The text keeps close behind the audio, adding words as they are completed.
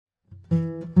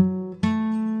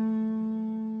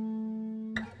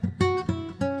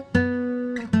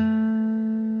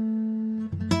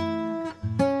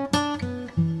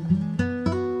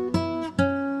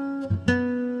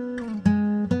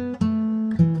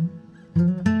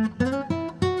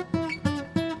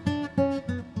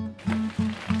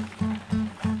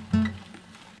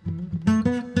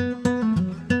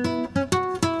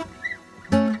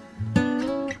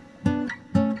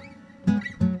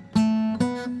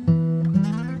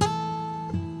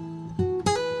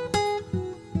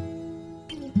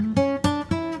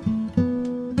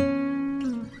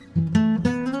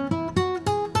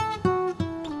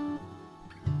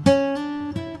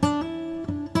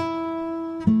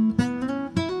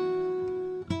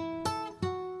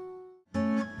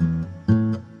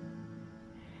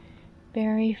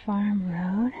Farm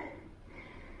Road.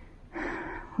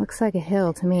 Looks like a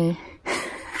hill to me.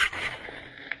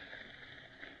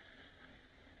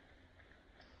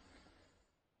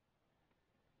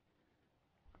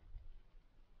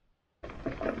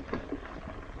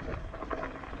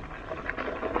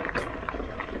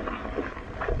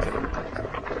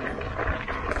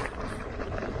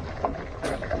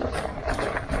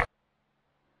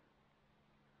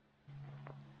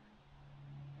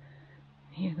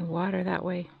 Hear the water that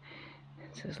way.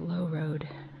 It says low road.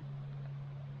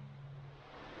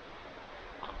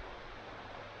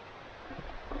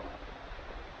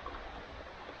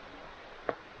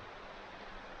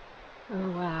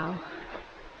 Oh wow.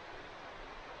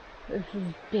 This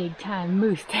is big time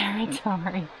moose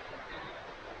territory.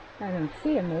 I don't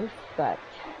see a moose, but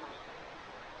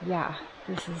yeah,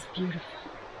 this is beautiful.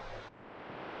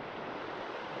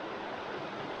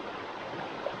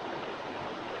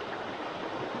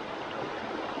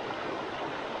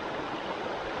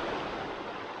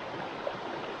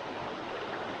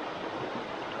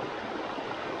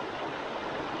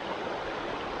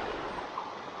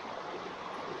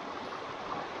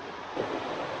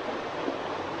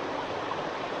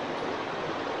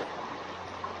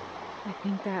 I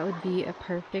think that would be a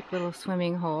perfect little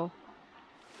swimming hole.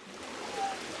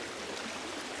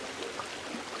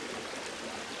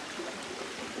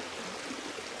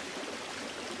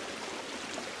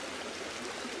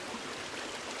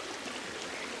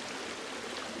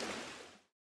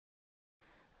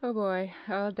 Oh boy,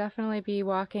 I'll definitely be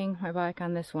walking my bike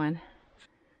on this one.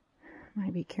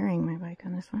 Might be carrying my bike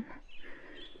on this one.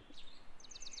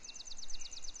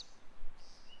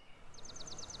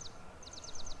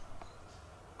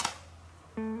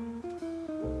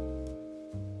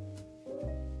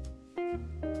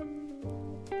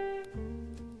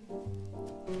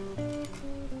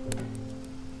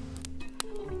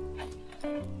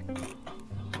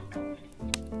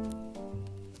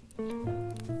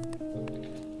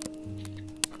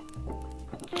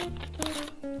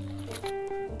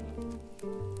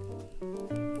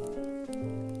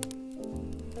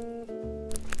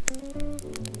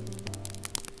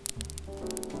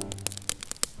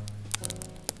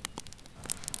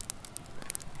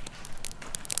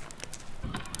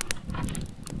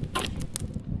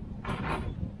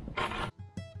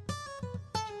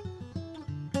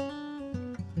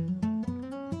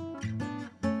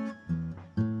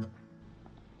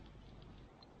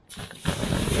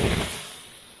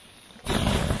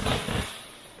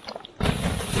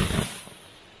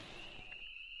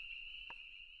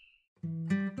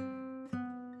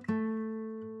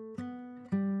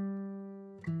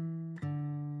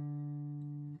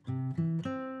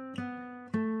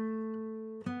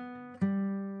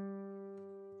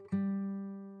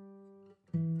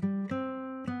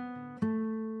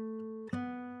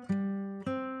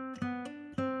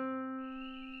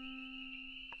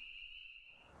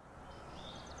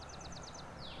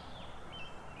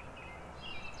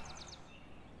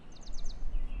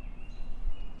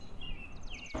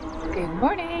 Good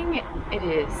morning. It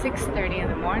is 6:30 in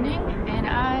the morning and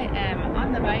I am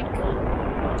on the bike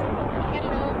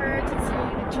headed over to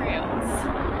see the trails.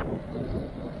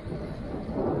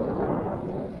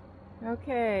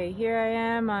 Okay, here I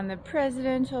am on the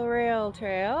Presidential Rail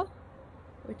Trail,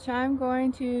 which I'm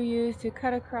going to use to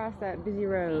cut across that busy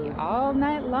road. All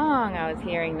night long I was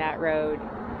hearing that road.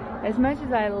 As much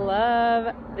as I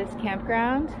love this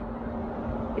campground,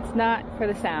 it's not for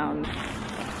the sound.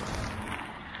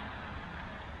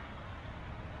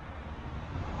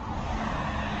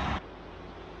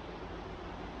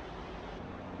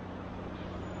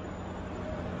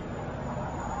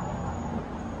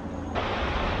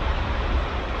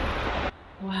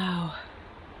 Wow.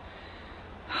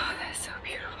 Oh, that's so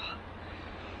beautiful.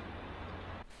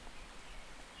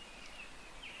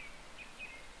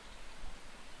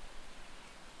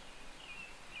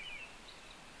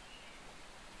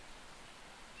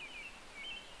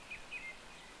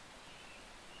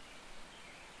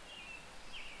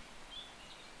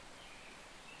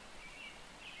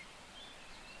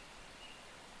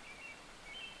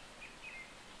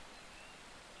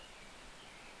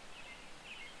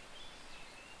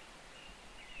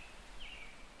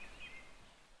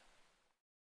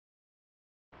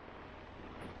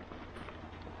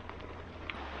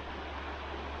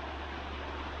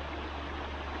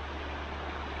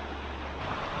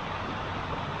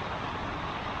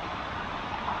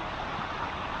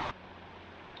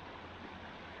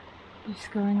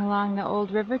 Just going along the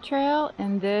old river trail,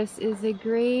 and this is a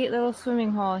great little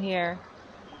swimming hole here.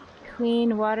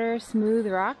 Clean water, smooth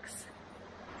rocks.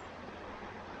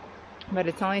 But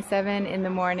it's only 7 in the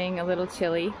morning, a little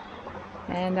chilly.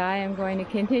 and I am going to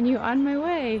continue on my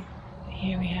way.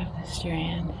 Here we have the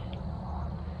Strand.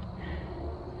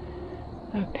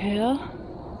 Uphill.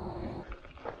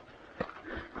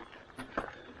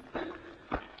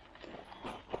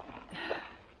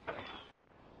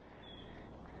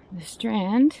 The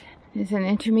Strand is an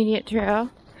intermediate trail.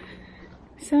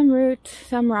 Some roots,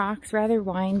 some rocks, rather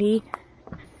windy.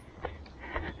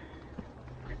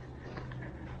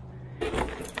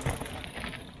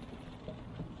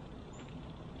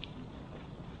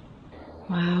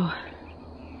 Wow.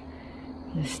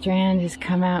 The Strand has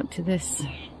come out to this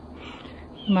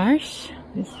marsh.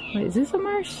 What, is this a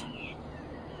marsh?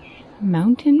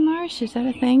 Mountain marsh? Is that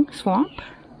a thing? Swamp?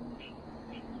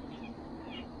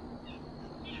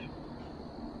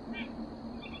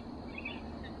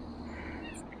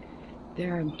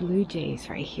 There are blue jays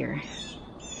right here.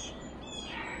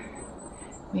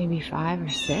 Maybe 5 or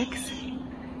 6.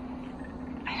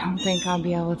 I don't think I'll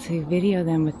be able to video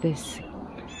them with this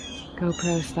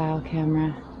GoPro style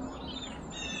camera.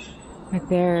 But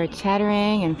they're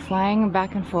chattering and flying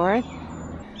back and forth.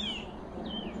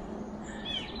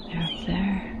 They're up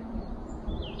there.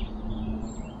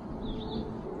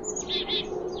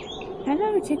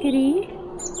 Hello, chickadee.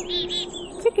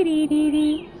 Chickadee dee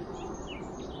dee.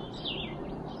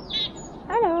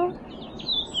 Hello.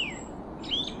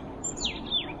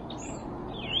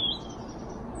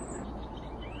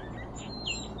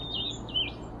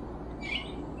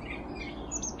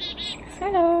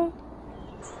 Hello.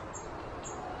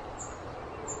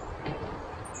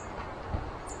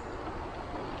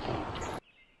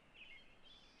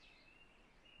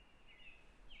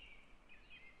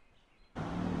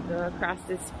 Go across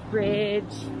this bridge.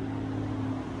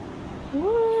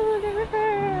 Woo, the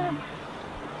river.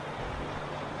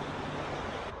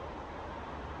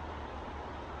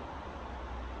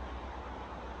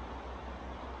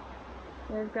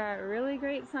 They've got really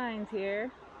great signs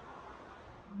here.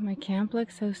 My camp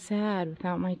looks so sad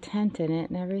without my tent in it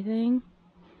and everything.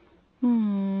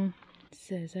 It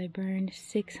says I burned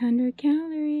 600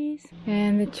 calories.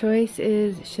 And the choice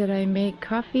is, should I make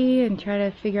coffee and try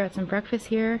to figure out some breakfast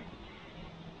here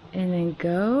and then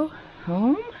go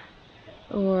home?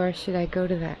 Or should I go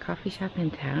to that coffee shop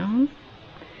in town?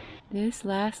 This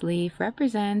last leaf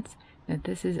represents that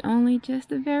this is only just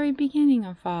the very beginning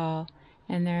of fall,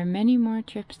 and there are many more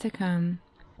trips to come.